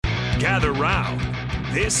gather round.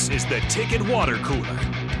 This is the Ticket Water Cooler,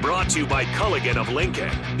 brought to you by Culligan of Lincoln.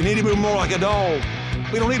 You need to be more like a dog.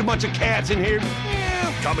 We don't need a bunch of cats in here.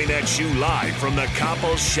 Coming at you live from the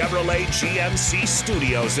Coppel Chevrolet GMC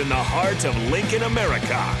studios in the heart of Lincoln,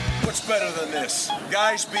 America. What's better than this?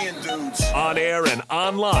 Guys being dudes. On air and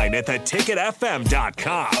online at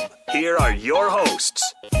theticketfm.com. Here are your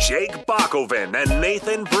hosts, Jake Bakoven and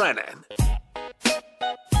Nathan Brennan.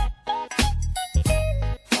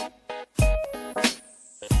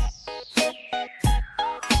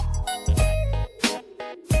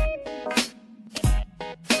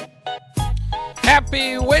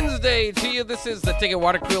 Happy Wednesday to you. This is the Ticket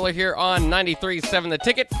Water Cooler here on 93.7 The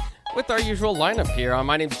Ticket with our usual lineup here.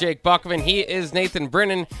 My name's Jake Buckman. He is Nathan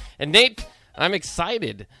Brennan. And Nate, I'm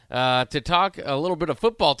excited to talk a little bit of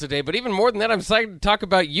football today, but even more than that, I'm excited to talk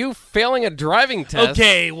about you failing a driving test.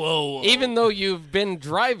 Okay, whoa. Even though you've been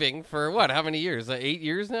driving for, what, how many years? 8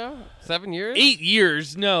 years now? 7 years? 8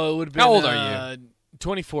 years? No, it would have been... How old are you?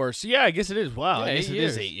 24. So, yeah, I guess it is. Wow, Yeah, I guess 8 it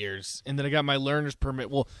years. is 8 years. And then I got my learner's permit.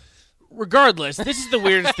 Well, regardless, this is the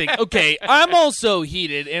weirdest thing. Okay, I'm also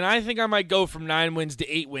heated, and I think I might go from 9 wins to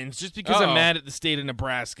 8 wins just because I'm mad at the state of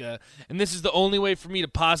Nebraska. And this is the only way for me to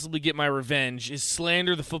possibly get my revenge is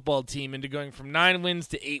slander the football team into going from 9 wins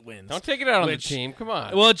to 8 wins. Don't take it out on the team. Come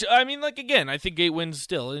on. Well, I mean, like, again, I think 8 wins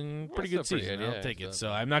still in pretty good still pretty season. good, I'll yeah, take it. it's So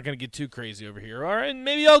I'm not going to get too crazy over here. All right,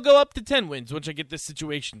 maybe I'll go up to 10 wins once I get this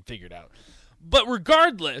situation figured out. But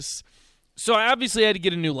regardless... So I obviously had to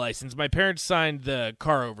get a new license. My parents signed the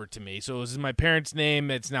car over to me. So it was in my parents' name.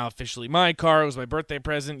 It's now officially my car. It was my birthday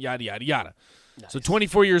present, yada, yada, yada. Nice. So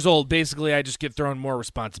 24 years old, basically I just get thrown more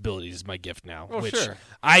responsibilities as my gift now. Oh, which sure.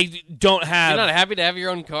 I don't have. You're not happy to have your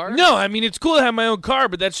own car? No, I mean, it's cool to have my own car,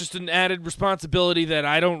 but that's just an added responsibility that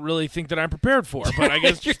I don't really think that I'm prepared for. But I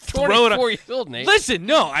guess You're throw it 24 years old, Nate. Listen,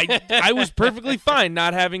 no, I was perfectly fine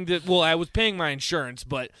not having to. Well, I was paying my insurance,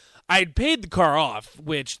 but I'd paid the car off,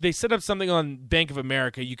 which they set up something on Bank of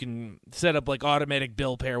America. You can set up like automatic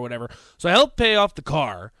bill pay or whatever. So I helped pay off the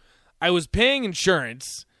car. I was paying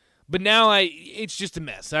insurance, but now it's just a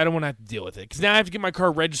mess. I don't want to have to deal with it because now I have to get my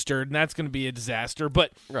car registered, and that's going to be a disaster.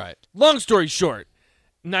 But Right. Long story short,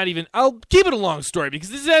 I'll keep it a long story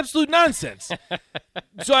because this is absolute nonsense.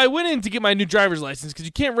 So I went in to get my new driver's license because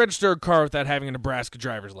you can't register a car without having a Nebraska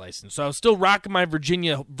driver's license. So I was still rocking my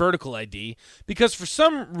Virginia vertical ID because for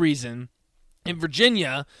some reason in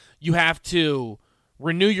Virginia you have to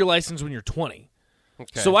renew your license when you're 20.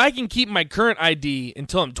 Okay. So I can keep my current ID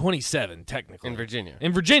until I'm 27, technically. In Virginia.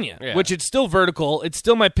 In Virginia, Yeah. which it's still vertical. It's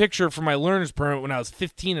still my picture for my learner's permit when I was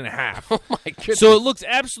 15 and a half. Oh, my goodness. So it looks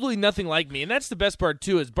absolutely nothing like me. And that's the best part,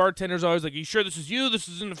 too, is bartenders always like, are you sure this is you? This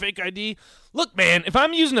isn't a fake ID? Look, man, if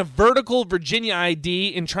I'm using a vertical Virginia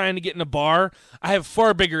ID and trying to get in a bar, I have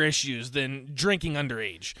far bigger issues than drinking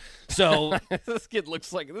underage. So this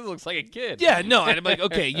looks like a kid. yeah, no, I'm like,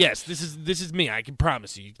 okay, yes, this is me. I can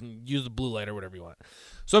promise you. You can use the blue light or whatever you want.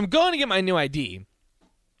 So I'm going to get my new ID.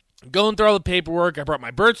 Going through all the paperwork. I brought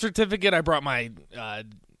my birth certificate. I brought my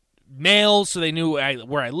mail so they knew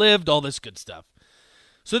where I lived, all this good stuff.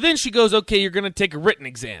 So then she goes, okay, you're going to take a written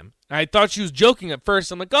exam. I thought she was joking at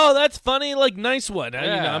first. I'm like, oh, that's funny, like, nice one.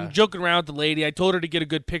 Yeah. I'm joking around with the lady. I told her to get a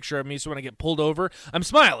good picture of me so when I get pulled over, I'm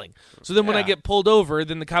smiling. So then when I Yeah. get pulled over,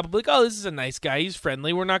 then the cop will be like, oh, this is a nice guy. He's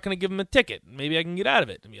friendly. We're not going to give him a ticket. Maybe I can get out of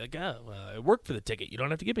it. And be like, oh, well, I worked for the ticket. You don't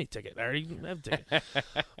have to give me a ticket. I already have a ticket.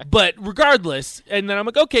 But regardless, and then I'm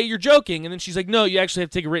like, okay, you're joking. And then she's like, no, you actually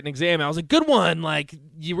have to take a written exam. I was like, good one. Like,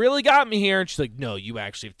 you really got me here. And she's like, no, you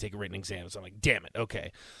actually have to take a written exam. So I'm like, damn it.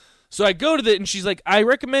 Okay. So I go to and she's like, I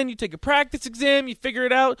recommend you take a practice exam, you figure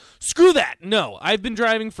it out. Screw that. No, I've been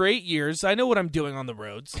driving for 8 years. I know what I'm doing on the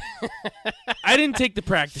roads. I didn't take the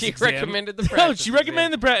practice exam. She recommended the No, practice she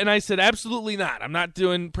recommended the practice, and I said, absolutely not. I'm not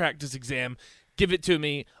doing practice exam. Give it to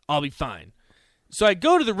me. I'll be fine. So I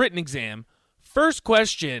go to the written exam. First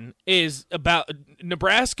question is about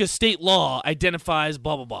Nebraska state law identifies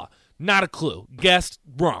blah, blah, blah. Not a clue. Guessed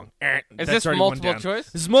wrong. Is this multiple choice?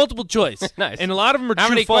 This is multiple choice. Nice. And a lot of them are How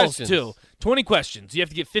true many false, questions? too. 20 questions. You have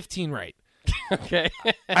to get 15 right. Okay.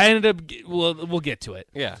 I ended up, we'll get to it.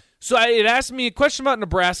 Yeah. So it asked me a question about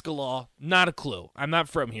Nebraska law. Not a clue. I'm not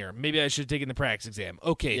from here. Maybe I should have taken the practice exam.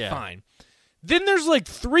 Okay, Yeah. fine. Then there's like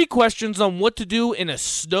 3 questions on what to do in a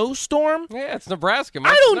snowstorm. Yeah, it's Nebraska.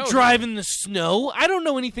 I don't drive in the snow. I don't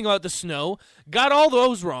know anything about the snow. Got all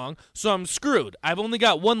those wrong, so I'm screwed. I've only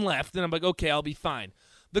got one left, and I'm like, okay, I'll be fine.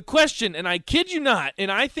 The question, and I kid you not,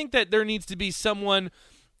 and I think that there needs to be someone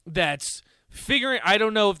that's figuring, I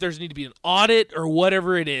don't know if there's need to be an audit or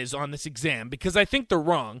whatever it is on this exam, because I think they're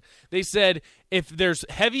wrong. They said if there's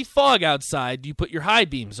heavy fog outside, you put your high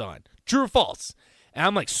beams on. True or false? And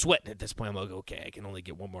I'm like sweating at this point. I'm like, okay, I can only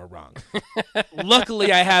get one more wrong.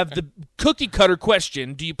 Luckily, I have the cookie cutter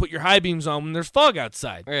question. Do you put your high beams on when there's fog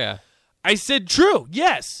outside? Yeah. I said true,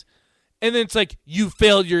 yes. And then it's like, you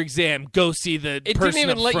failed your exam. Go see the It person didn't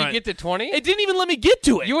even up let front. you get to 20? It didn't even let me get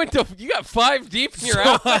to it. You got 5 deep and you're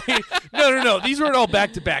So out. No. These weren't all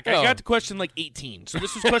back to back. I Oh. got to question like 18. So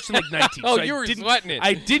this was question like 19. Oh, So you I were didn't- sweating it.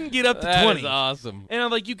 I didn't get up to That 20. is awesome. And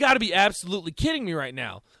I'm like, you got to be absolutely kidding me right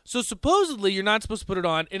now. So supposedly you're not supposed to put it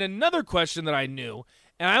on. And another question that I knew,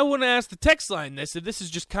 and I want to ask the text line this, if this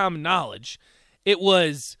is just common knowledge, it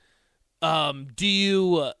was,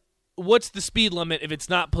 what's the speed limit if it's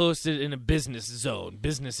not posted in a business zone,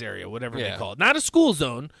 business area, whatever they Yeah. call it, not a school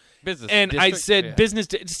zone? Business And I district? said Yeah. business,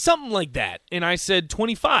 something like that. And I said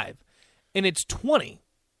 25, and it's 20.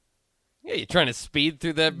 Yeah, you're trying to speed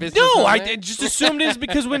through that business. No, zone I there? just assumed it's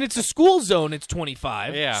because when it's a school zone, it's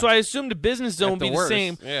 25. Yeah. So I assumed a business zone At would be the the worst,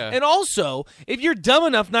 same. yeah. And also, if you're dumb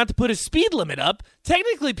enough not to put a speed limit up,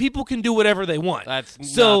 technically people can do whatever they want. That's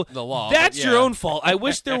so not the law, but That's your yeah. own fault. I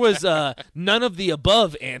wish there was a none of the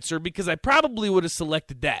above answer because I probably would have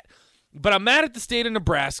selected that. But I'm mad at the state of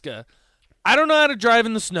Nebraska. I don't know how to drive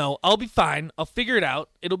in the snow. I'll be fine. I'll figure it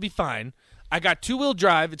out. It'll be fine. I got 2-wheel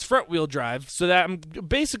drive. It's front-wheel drive, so that I'm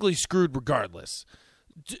basically screwed regardless.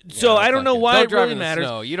 So I don't know why Don't it drive really in the matters.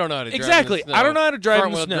 snow. You don't know how to drive Exactly. in the snow. I don't know how to drive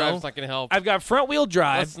in the Front-wheel snow. drive's not going to help. I've got front-wheel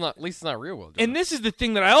drive. At least it's not rear-wheel drive. And this is the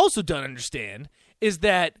thing that I also don't understand is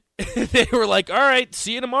that they were like, all right,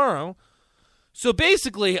 see you tomorrow. So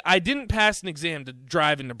basically, I didn't pass an exam to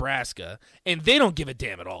drive in Nebraska, and they don't give a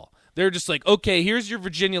damn at all. They're just like, okay, here's your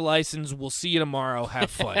Virginia license. We'll see you tomorrow. Have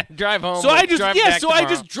fun. Drive home. So I just drive back I tomorrow.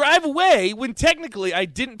 just drive away when technically I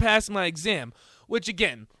didn't pass my exam, which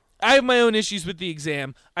again, I have my own issues with the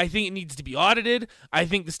exam. I think it needs to be audited. I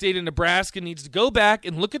think the state of Nebraska needs to go back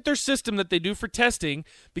and look at their system that they do for testing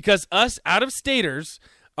because us out-of-staters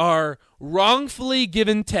are wrongfully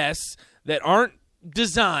given tests that aren't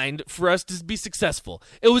designed for us to be successful.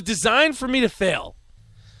 It was designed for me to fail.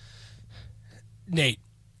 Nate,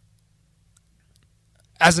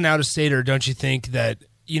 as an out-of-stater, don't you think that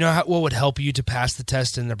what would help you to pass the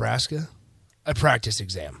test in Nebraska? A practice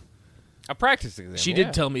exam. A practice exam. She yeah.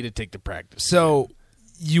 did tell me to take the practice. So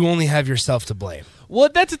you only have yourself to blame. Well,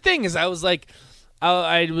 that's the thing is I was like,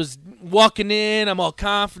 I was walking in. I'm all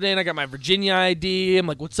confident. I got my Virginia ID. I'm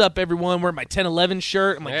like, what's up, everyone? Wearing my 10-11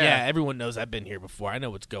 shirt. I'm like, yeah, everyone knows I've been here before. I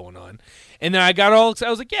know what's going on. And then I got all excited.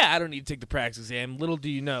 I was like, yeah, I don't need to take the practice exam. Little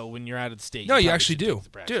do you know when you're out of the state. No, you probably actually should do. take the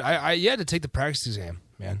practice Dude, you had to take the practice exam,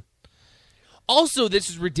 man. Also, this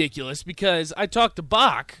is ridiculous because I talked to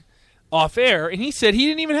Bach off air, and he said he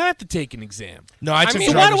didn't even have to take an exam. No, I took mean,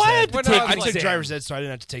 why driver's do I ed. have to When take I an I was took exam? driver's ed, so I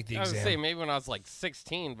didn't have to take the I was exam. gonna say maybe when I was like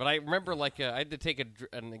 16, but I remember like I had to take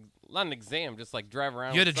not an exam, just like drive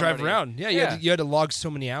around. You had to with drive somebody. around. Yeah, you had to log so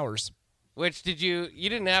many hours. Which you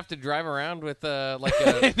didn't have to drive around with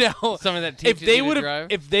like No. someone that teaches If they you would to have,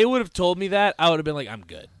 drive? if they would have told me that, I would have been like, I'm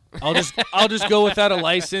good. I'll just go without a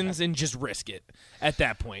license and just risk it at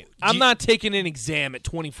that point. I'm not taking an exam at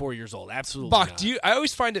 24 years old. Absolutely Bach, not. I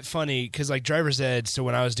always find it funny because like driver's ed. So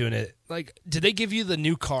when I was doing it, like, did they give you the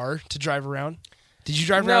new car to drive around? Did you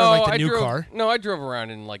drive around in like the new car? No, I drove around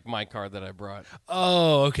in like my car that I brought.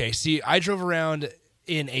 Oh, okay. See, I drove around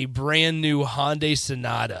in a brand new Hyundai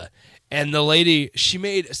Sonata, and the lady she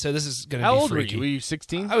made. So this is going to How be old freaky. were you? Were you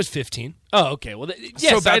 16? I was 15. Oh, okay. Well, yes,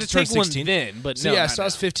 So about I had to to turn take one 16. then, but So no, yeah, not so I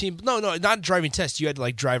was now. 15. No, not driving test. You had to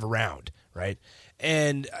like drive around, right?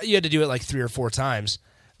 And you had to do it like 3 or 4 times.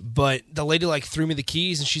 But the lady like threw me the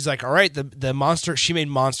keys, and she's like, "All right, the monster." She made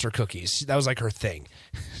monster cookies. That was like her thing.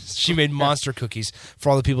 She made monster cookies for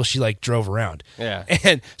all the people she like drove around. Yeah.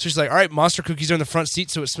 And so she's like, "All right, monster cookies are in the front seat,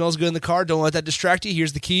 so it smells good in the car. Don't let that distract you.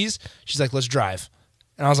 Here's the keys." She's like, "Let's drive."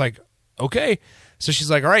 And I was like, "Okay." So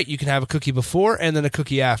she's like, "All right, you can have a cookie before and then a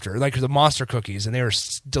cookie after, like the monster cookies, and they were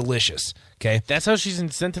delicious." Okay, That's how she's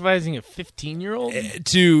incentivizing a 15-year-old?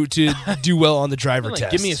 to do well on the driver Like,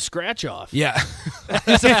 test. give me a scratch off. yeah,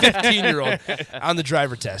 as a 15-year-old on the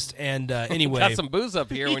driver test. And anyway, Got some booze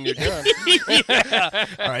up here when you're done.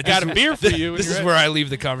 all right, Got a beer for you. when This you're is ready. where I leave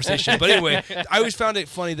the conversation. But anyway, I always found it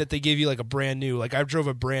funny that they gave you like a brand new, like I drove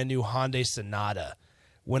a brand new Hyundai Sonata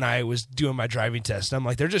when I was doing my driving test. And I'm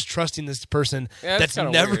like, they're just trusting this person Yeah, that's that's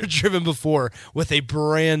kinda never weird. driven before with a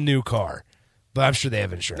brand new car. But I'm sure they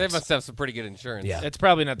have They insurance. must have some pretty good insurance. Yeah. That's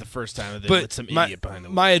probably not the first time that they But let some my, idiot behind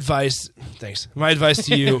them. my advice, thanks. My advice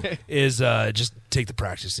to you is just take the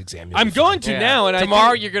practice exam. You'll I'm be fine. going to Yeah. now, and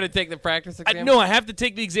Tomorrow you're going to take the practice exam? No, I have to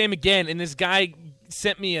take the exam again, and this guy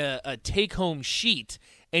sent me a take-home sheet,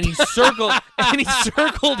 and he circled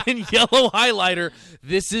in yellow highlighter,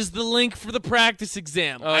 "This is the link for the practice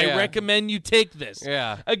exam. I recommend you take this."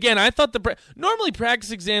 Yeah. Again, I thought normally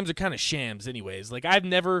practice exams are kind of shams anyways. Like, I've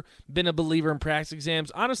never been a believer in practice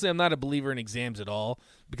exams. Honestly, I'm not a believer in exams at all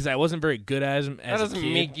because I wasn't very good at them as That doesn't a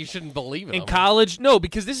kid. mean you shouldn't believe in In them. college, no,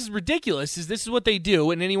 because this is ridiculous. This is what they do,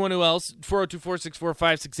 and anyone who else,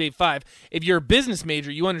 402-464-5685, if you're a business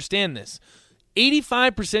major, you understand this.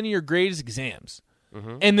 85% of your grade is exams.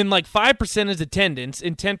 And then like 5% is attendance,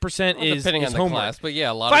 and 10% is depending on the homework. class, but yeah,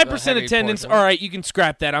 a lot 5% of heavy attendance. portion. All right, you can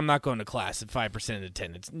scrap that. I'm not going to class at 5%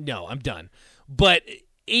 attendance. No, I'm done. But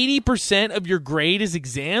 80% of your grade is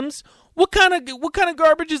exams. What kind of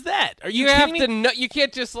garbage is that? Are you You have kidding to me? know. You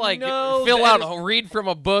can't just like No, fill that out, read from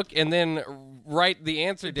a book, and then write the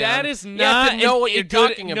answer down. That is You not have to know what a you're good-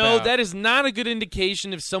 talking No, about. that is not a good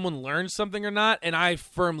indication if someone learns something or not, and I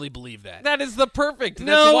firmly believe that. That is the perfect. That's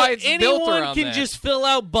No, why it's built anyone around can that. just fill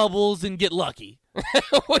out bubbles and get lucky.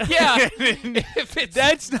 Well, yeah. if it's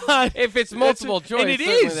if it's multiple choice, and it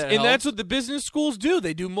certainly is, that and helps. that's what the business schools do.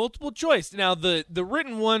 They do multiple choice. Now, the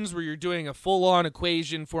written ones where you're doing a full-on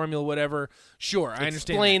equation, formula, whatever. Sure, I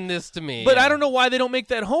understand. Explain this to me. But I don't know why they don't make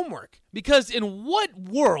that homework. Because in what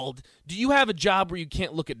world do you have a job where you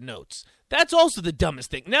can't look at notes? That's also the dumbest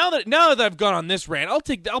thing. Now that I've gone on this rant, I'll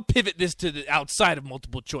pivot this to the outside of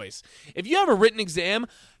multiple choice. If you have a written exam,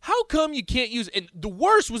 how come you can't use? And the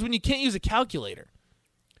worst was when you can't use a calculator.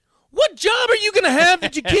 What job are you going to have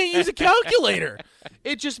that you can't use a calculator?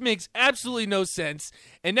 It just makes absolutely no sense.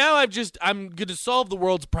 And now I'm going to solve the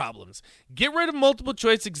world's problems. Get rid of multiple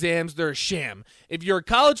choice exams. They're a sham. If you're a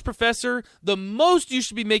college professor, the most you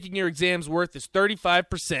should be making your exams worth is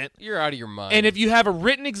 35%. You're out of your mind. And if you have a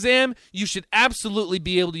written exam, you should absolutely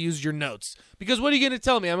be able to use your notes. Because what are you going to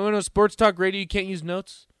tell me? I'm going to sports talk radio, you can't use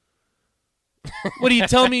notes? What do you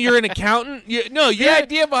tell me? You're an accountant? You're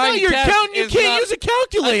idea behind you're an test accountant. You is can't not- use a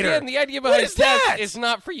calculator. Again, the idea What behind is tests that? is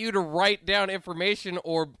not for you to write down information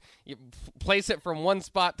or place it from one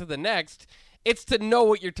spot to the next. It's to know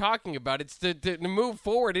what you're talking about. It's to move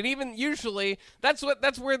forward. And even usually, that's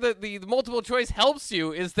where the multiple choice helps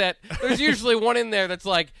you, is that there's usually one in there that's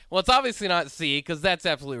like, well, it's obviously not C, because that's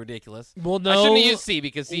absolutely ridiculous. Well, no. I shouldn't have used C,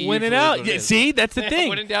 because C When usually in is out. what it Yeah, is. see, that's the thing.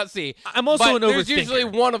 When in doubt, C. I'm also But an there's overthinker. usually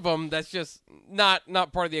one of them that's just not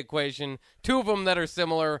part of the equation, two of them that are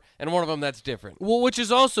similar, and one of them that's different. Well, which is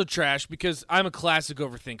also trash because I'm a classic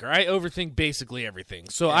overthinker. I overthink basically everything.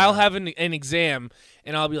 So I'll have an exam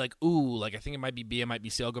and I'll be like, ooh, like I think it might be B, it might be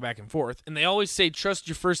C. I'll go back and forth. And they always say trust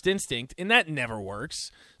your first instinct, and that never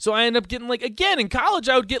works. So I end up getting again, in college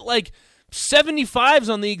I would get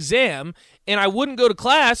 75s on the exam and I wouldn't go to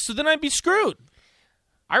class, so then I'd be screwed.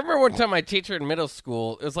 I remember one time my teacher in middle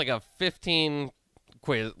school, it was like a 15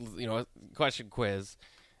 question quiz.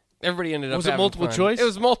 Everybody ended up Was it having multiple fun. choice? It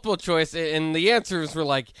was multiple choice, and the answers were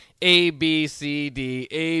like A, B, C, D,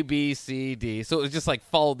 A, B, C, D. So it was just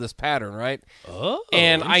followed this pattern, right? Oh,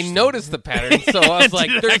 and I noticed the pattern, so I was like,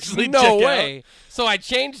 Did it there's actually no check way. So I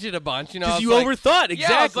changed it a bunch. I was you like- overthought, Yeah, I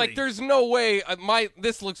was exactly. like, there's no way.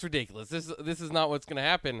 This looks ridiculous. This is not what's going to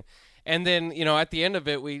happen. And then, at the end of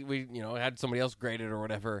it, we had somebody else grade it or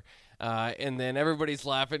whatever. And then everybody's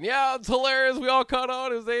laughing. Yeah, it's hilarious. We all caught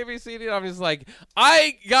on. It was A, B, C, D. And I'm just like,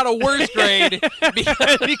 I got a worse grade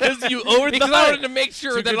because you overthought. because I wanted to make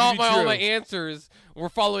sure Too that good to all be my true. answers were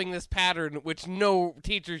following this pattern, which no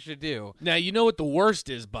teacher should do. Now, you know what the worst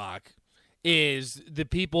is, Bach? Is the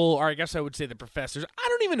people, or I guess I would say the professors. I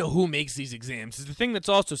don't even know who makes these exams. Is the thing that's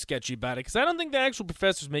also sketchy about it, because I don't think the actual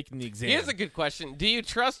professor's making the exam. Here's a good question. Do you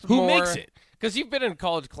trust Who more? makes it? Because you've been in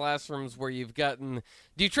college classrooms where you've gotten.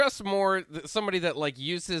 Do you trust more somebody that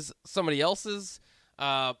uses somebody else's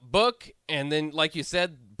book and then, like you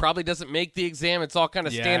said, probably doesn't make the exam? It's all kind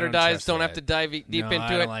of Yeah, I don't standardized. trust Don't have that. to dive deep No, into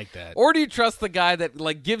I it. don't like that. Or do you trust the guy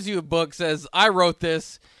that gives you a book, says, "I wrote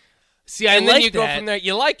this." See, I and like then you that. go from there.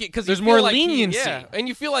 You like it because There's you more feel like leniency. and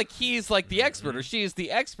you feel like he's the expert or she is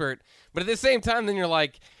the expert. But at the same time, then you're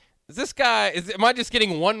like, is this guy? Am I just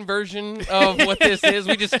getting one version of what this is?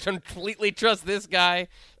 We just completely trust this guy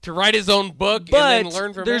to write his own book But and then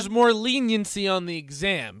learn from there's him. more leniency on the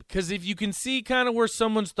exam, because if you can see kind of where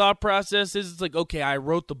someone's thought process is, it's like, okay, I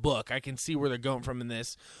wrote the book. I can see where they're going from in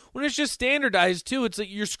this. When it's just standardized, too, it's like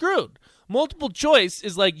you're screwed. Multiple choice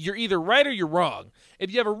is like you're either right or you're wrong.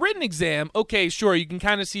 If you have a written exam, okay, sure, you can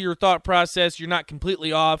kind of see your thought process. You're not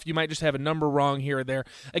completely off. You might just have a number wrong here or there.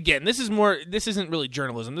 Again, this isn't really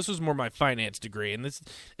journalism. This was more my finance degree. And this,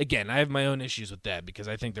 again, I have my own issues with that because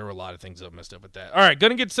I think there were a lot of things that messed up with that. All right, going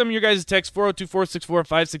to get some of your guys' texts,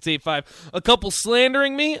 402-464-5685. A couple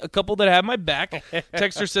slandering me, a couple that have my back.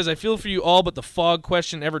 Texter says, I feel for you all, but the fog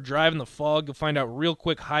question, ever drive in the fog, you'll find out real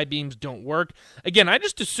quick high beams don't work. Again, I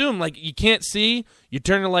just assume, like, you can't see, you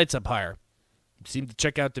turn the lights up higher. Seemed to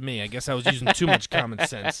check out to me. I guess I was using too much common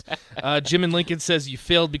sense. Jim in Lincoln says you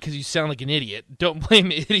failed because you sound like an idiot. Don't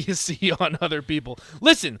blame idiocy on other people.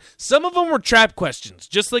 Listen, some of them were trap questions.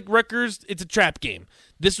 Just like Rutgers, it's a trap game.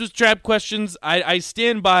 This was trap questions. I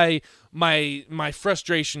stand by my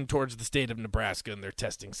frustration towards the state of Nebraska and their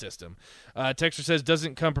testing system. Texter says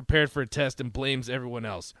doesn't come prepared for a test and blames everyone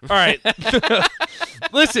else. All right.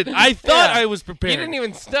 Listen, I thought I was prepared. You didn't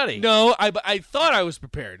even study. No, I thought I was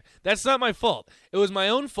prepared. That's not my fault. It was my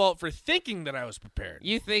own fault for thinking that I was prepared.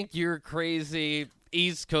 You think your crazy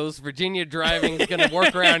East Coast Virginia driving is going to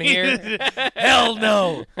work around here? Hell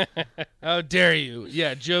no. How dare you?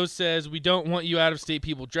 Yeah, Joe says we don't want you out-of-state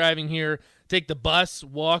people driving here. Take the bus,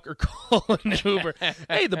 walk, or call an Uber.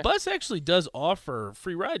 Hey, the bus actually does offer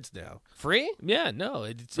free rides now. Free? Yeah, no,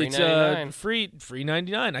 it's $3.99. free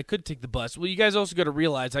 $99. I could take the bus. Well, you guys also got to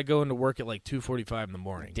realize I go into work at like 2:45 in the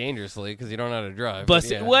morning. Dangerously, because you don't know how to drive.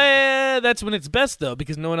 Bus, Yeah. well, that's when it's best though,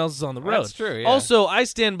 because no one else is on the road. That's true, yeah. Also, I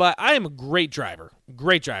stand by. I am a great driver.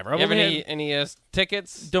 Great driver. You have any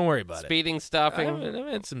tickets? Don't worry about Speeding, it. stopping? I've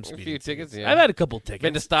had some speeding few tickets, yeah. I've had a couple tickets.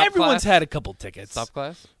 Been to stop Everyone's class? had a couple tickets. Stop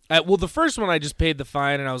class? Well, the first one I just paid the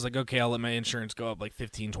fine, and I was like, okay, I'll let my insurance go up like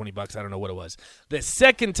 $15-20. I don't know what it was. The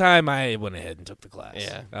second time, I went ahead and took the class.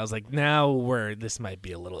 Yeah. I was like, now this might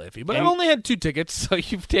be a little iffy. But And- I've only had 2 tickets. So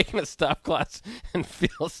you've taken a stop class and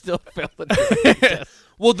still failed the driving test.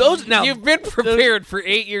 Well, those now You've been prepared for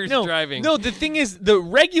 8 years driving. No, the thing is, the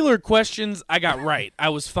regular questions I got right. I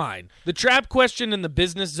was fine. The trap question in the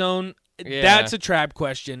business zone, Yeah. that's a trap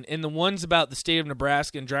question. And the ones about the state of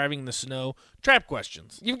Nebraska and driving in the snow, trap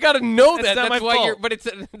questions. You've got to know That's that. not That's my why fault. you're. But it's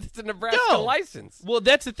a Nebraska No. license. Well,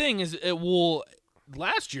 that's the thing is,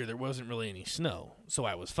 last year there wasn't really any snow, so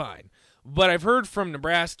I was fine. But I've heard from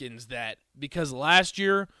Nebraskans that because last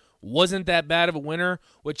year wasn't that bad of a winter,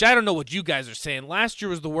 which I don't know what you guys are saying. Last year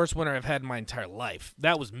was the worst winter I've had in my entire life.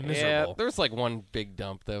 That was Yeah, miserable. there was like one big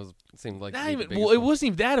dump that seemed like. Not to be even, the well, biggest it wasn't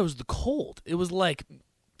even that. It was the cold. It was like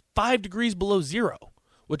 5 degrees below zero,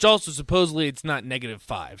 which also supposedly it's not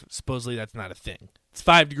 -5. Supposedly that's not a thing. It's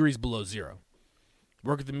 5 degrees below zero.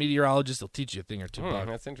 Work with the meteorologist. They'll teach you a thing or two. Buck.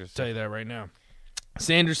 That's I'll interesting. tell you that right now.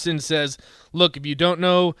 Sanderson says, look, if you don't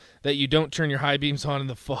know that you don't turn your high beams on in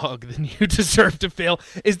the fog, then you deserve to fail.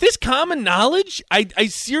 Is this common knowledge? I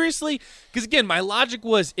seriously, because again, my logic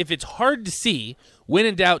was if it's hard to see, when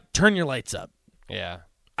in doubt, turn your lights up. Yeah,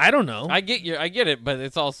 I don't know. I get it, but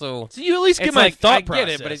it's also. so you at least get It's my like, thought I process.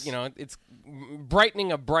 get it, but it's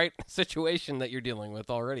brightening a bright situation that you're dealing with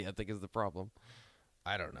already. I think is the problem.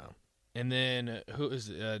 I don't know. And then who is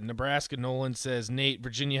Nebraska Nolan says, Nate,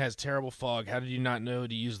 Virginia has terrible fog. How did you not know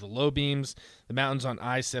to use the low beams? The mountains on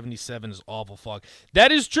I-77 is awful fog.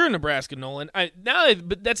 That is true, Nebraska Nolan.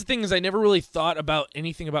 But that's the thing is I never really thought about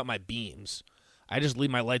anything about my beams. I just leave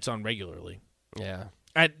my lights on regularly. Yeah.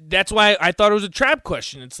 That's why I thought it was a trap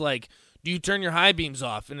question. It's like, do you turn your high beams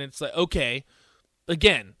off? And it's like, okay,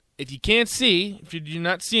 again, if you can't see, if you're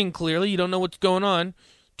not seeing clearly, you don't know what's going on,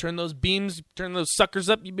 turn those beams, turn those suckers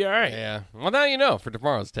up, you'd be all right. Yeah. Well, now you know for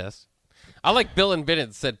tomorrow's test. I like Bill and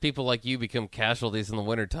Bennett said people like you become casualties in the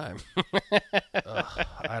wintertime.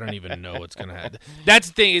 I don't even know what's going to happen. That's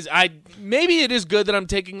the thing is maybe it is good that I'm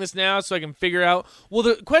taking this now so I can figure out. Well,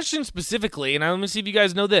 the question specifically, and let me see if you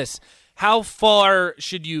guys know this. How far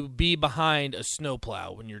should you be behind a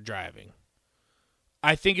snowplow when you're driving?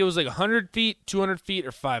 I think it was like 100 feet, 200 feet,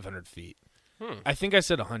 or 500 feet. I think I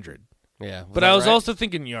said 100. Yeah. But I was also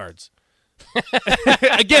thinking yards.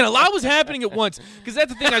 Again, a lot was happening at once because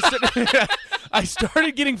that's the thing. I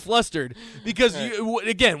started getting flustered because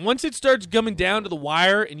again, once it starts coming down to the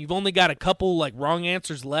wire and you've only got a couple like wrong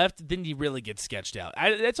answers left, then you really get sketched out.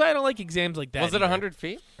 That's why I don't like exams like that. Was it either. 100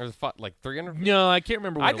 feet or like 300 feet? No, I can't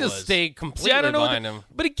remember. What I it just was. stayed completely I don't know behind him.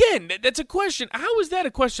 But again, that's a question. How is that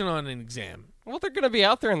a question on an exam? Well, they're going to be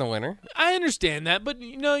out there in the winter. I understand that, but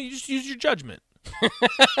you just use your judgment.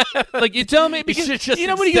 Like you tell me because should just you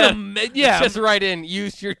know what are you gonna Just write in,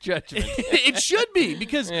 use your judgment. It should be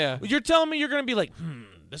because Yeah. you're telling me you're going to be like,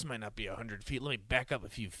 this might not be 100 feet. Let me back up a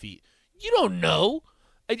few feet. You don't know.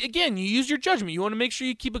 Again, you use your judgment. You want to make sure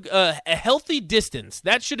you keep a healthy distance.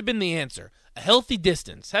 That should have been the answer. A healthy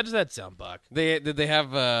distance. How does that sound, Buck? Did they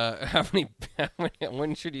have how many?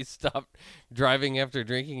 When should you stop driving after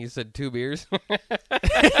drinking? You said 2 beers.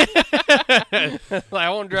 I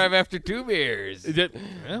won't drive after 2 beers.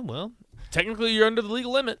 Well, technically you're under the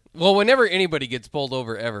legal limit. Well, whenever anybody gets pulled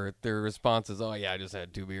over ever, their response is, "Oh yeah, I just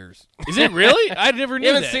had 2 beers." Is it really? I never knew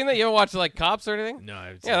You haven't that. seen that? You haven't watched like Cops or anything? No, I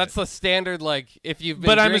haven't Yeah, seen that's the standard. Like if you've been,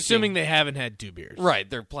 But I'm drinking- assuming they haven't had 2 beers. right.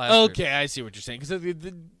 They're plastered. Okay, I see what you're saying. Because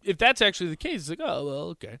if that's actually the case, it's like, oh, well,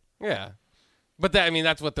 okay. Yeah. But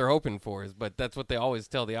that's what they're hoping for. But that's what they always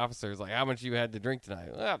tell the officers. Like, how much you had to drink tonight?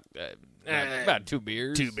 Well, about 2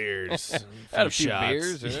 beers. 2 beers. Had a few few shots.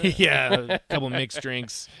 beers, or- Yeah, a couple mixed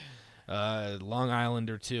drinks. Long Island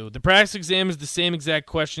or 2. The practice exam is the same exact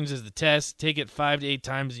questions as the test. Take it 5 to 8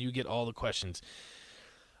 times and you get all the questions.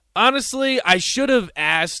 Honestly, I should have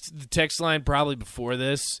asked the text line probably before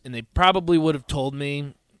this, and they probably would have told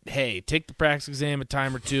me, hey, take the practice exam a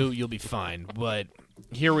time or 2, you'll be fine. But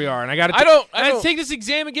here we are, and I got to I don't take this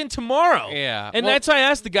exam again tomorrow. Yeah, And well- that's why I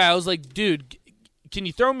asked the guy. I was like, dude, can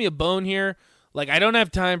you throw me a bone here? Like, I don't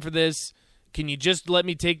have time for this. Can you just let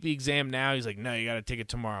me take the exam now? He's like, no, you got to take it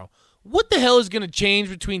tomorrow. What the hell is going to change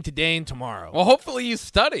between today and tomorrow? Well, hopefully you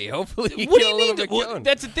study. Hopefully you What get do you a little mean? bit Well, going.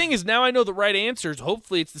 that's the thing is now I know the right answers.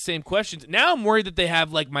 Hopefully it's the same questions. Now I'm worried that they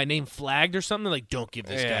have like my name flagged or something. Like, don't give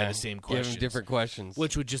this guy the same questions. Give him different questions.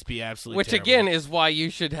 Which would just be absolutely Which terrible. again is why you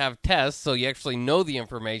should have tests so you actually know the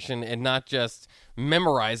information and not just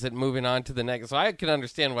memorize it moving on to the next. So I can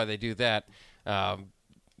understand why they do that.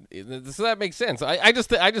 So that makes sense. I just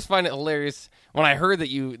find it hilarious when I heard that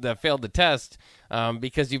you failed the test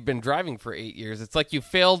because you've been driving for 8 years. It's like you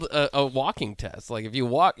failed a walking test. Like if you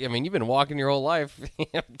walk, I mean, you've been walking your whole life. You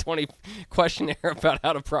have a 20 questionnaire about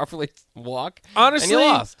how to properly walk. Honestly, and you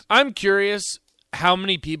lost. I'm curious how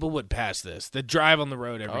many people would pass this that drive on the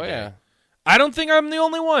road every day. Oh yeah. I don't think I'm the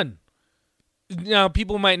only one. Now,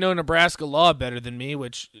 people might know Nebraska law better than me,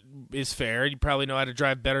 which is fair. You probably know how to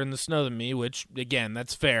drive better in the snow than me, which, again,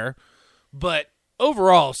 that's fair. But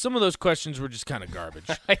overall, some of those questions were just kind of garbage.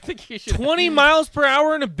 I think you should 20 miles per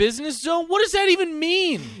hour in a business zone? What does that even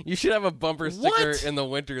mean? You should have a bumper sticker What? in the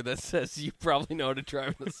winter that says you probably know how to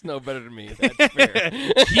drive in the snow better than me. That's fair.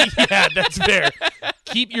 Yeah, that's fair.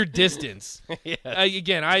 Keep your distance. Yes.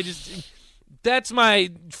 Again, that's my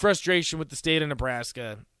frustration with the state of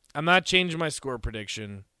Nebraska. I'm not changing my score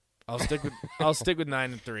prediction. I'll stick with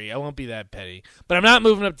 9-3. I won't be that petty, but I'm not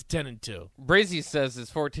moving up to 10-2. Brazy says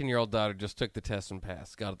his 14-year-old daughter just took the test and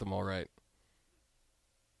passed. Got them all right.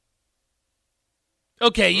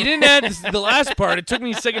 Okay, you didn't add the last part. It took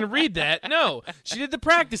me a second to read that. No, she did the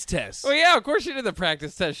practice test. Well, yeah, of course she did the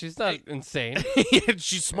practice test. She's not insane.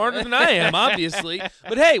 She's smarter than I am, obviously.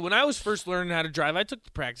 But hey, when I was first learning how to drive, I took the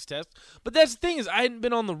practice test. But that's the thing is I hadn't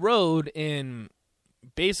been on the road in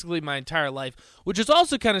basically my entire life, which is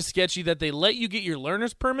also kind of sketchy that they let you get your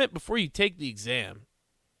learner's permit before you take the exam.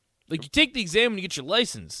 Like, you take the exam when you get your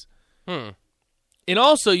license. And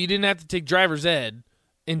also, you didn't have to take driver's ed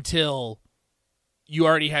until you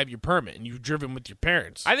already have your permit and you've driven with your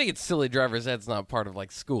parents. I think it's silly driver's ed's not part of,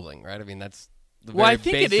 like, schooling, right? I mean, that's the Well, very I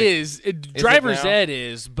think basic. it is. it Driver's now? ed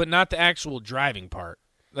is, but not the actual driving part.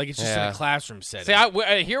 Like, it's just in Yeah. a classroom setting.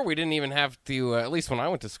 See, here we didn't even have to, at least when I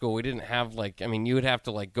went to school, we didn't have, like, I mean, you would have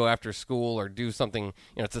to, like, go after school or do something, you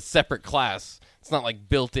know, it's a separate class. It's not, like,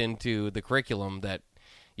 built into the curriculum that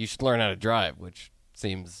you should learn how to drive, which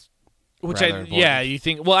seems rather important. You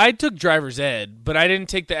think, well, I took driver's ed, but I didn't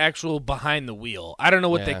take the actual behind the wheel. I don't know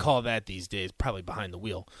what they Yeah. call that these days, probably behind the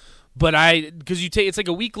wheel. But because it's like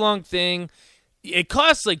a week-long thing. It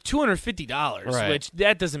costs like $250, Right. which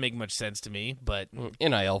that doesn't make much sense to me, but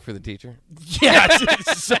NIL for the teacher. yeah,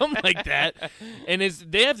 it's something like that. And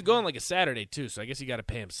they have to go on like a Saturday too, so I guess you got to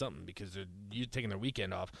pay them something because you're taking their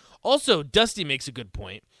weekend off. Also, Dusty makes a good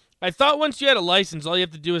point. I thought once you had a license, all you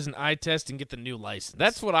have to do is an eye test and get the new license.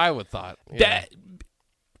 That's what I would thought. Yeah.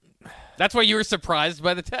 That's why you were surprised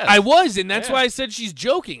by the test. I was, and that's Yeah. why I said she's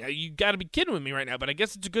joking. You got to be kidding with me right now. But I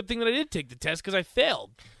guess it's a good thing that I did take the test because I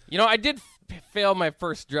failed. You know, I did fail my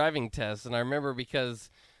first driving test, and I remember because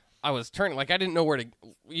I was turning, like I didn't know where to.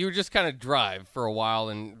 You would just kind of drive for a while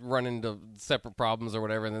and run into separate problems or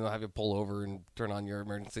whatever, and then they'll have you pull over and turn on your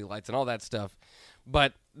emergency lights and all that stuff.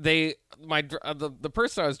 But the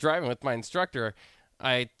person I was driving with, my instructor,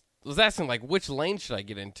 I was asking, like, which lane should I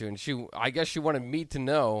get into? And I guess she wanted me to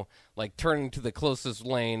know, like, turn into the closest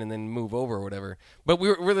lane and then move over or whatever. But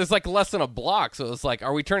there's, like, less than a block. So it's like,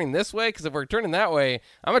 are we turning this way? Because if we're turning that way,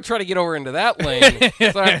 I'm going to try to get over into that lane.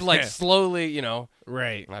 So I have to, like, slowly,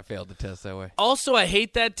 Right. I failed the test that way. Also, I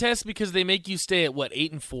hate that test because they make you stay at,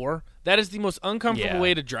 8 and 4? That is the most uncomfortable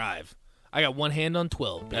way to drive. I got one hand on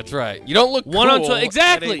 12, baby. That's right. You don't look one cool on 12.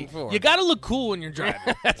 Exactly. at 8 and 4. You got to look cool when you're driving.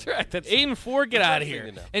 That's right. 8 and 4, get out of thing here.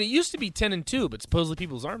 to know. And it used to be 10 and 2, but supposedly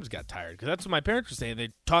people's arms got tired because that's what my parents were saying.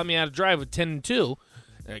 They taught me how to drive with 10 and 2.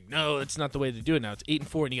 They're like, no, that's not the way they do it now. It's 8 and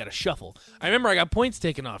 4, and you got to shuffle. I remember I got points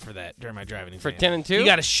taken off for that during my driving exam. For 10 and 2? You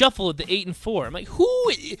got to shuffle at the 8 and 4. I'm like,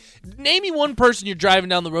 name me one person you're driving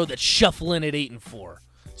down the road that's shuffling at 8 and 4.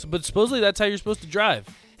 But supposedly that's how you're supposed to drive.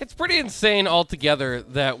 It's pretty insane altogether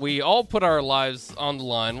that we all put our lives on the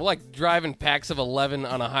line. We're like driving packs of 11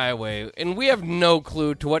 on a highway, and we have no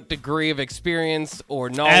clue to what degree of experience or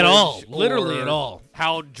knowledge At all. or Literally at all.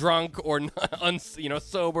 how drunk or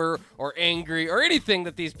sober or angry or anything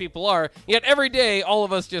that these people are. Yet every day, all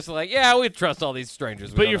of us just like, yeah, we trust all these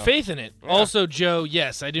strangers. Put your faith in it. Yeah. Also, Joe,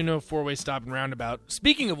 yes, I do know four-way stop and roundabout.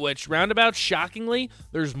 Speaking of which, roundabouts, shockingly,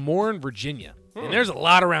 there's more in Virginia. And there's a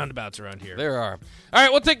lot of roundabouts around here. There are. All right,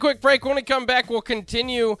 we'll take a quick break. When we come back, we'll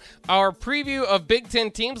continue our preview of Big Ten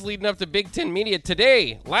teams leading up to Big Ten Media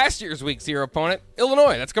today. Last year's Week 0 opponent,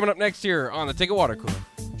 Illinois. That's coming up next year on the Take a Water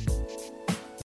Cooler.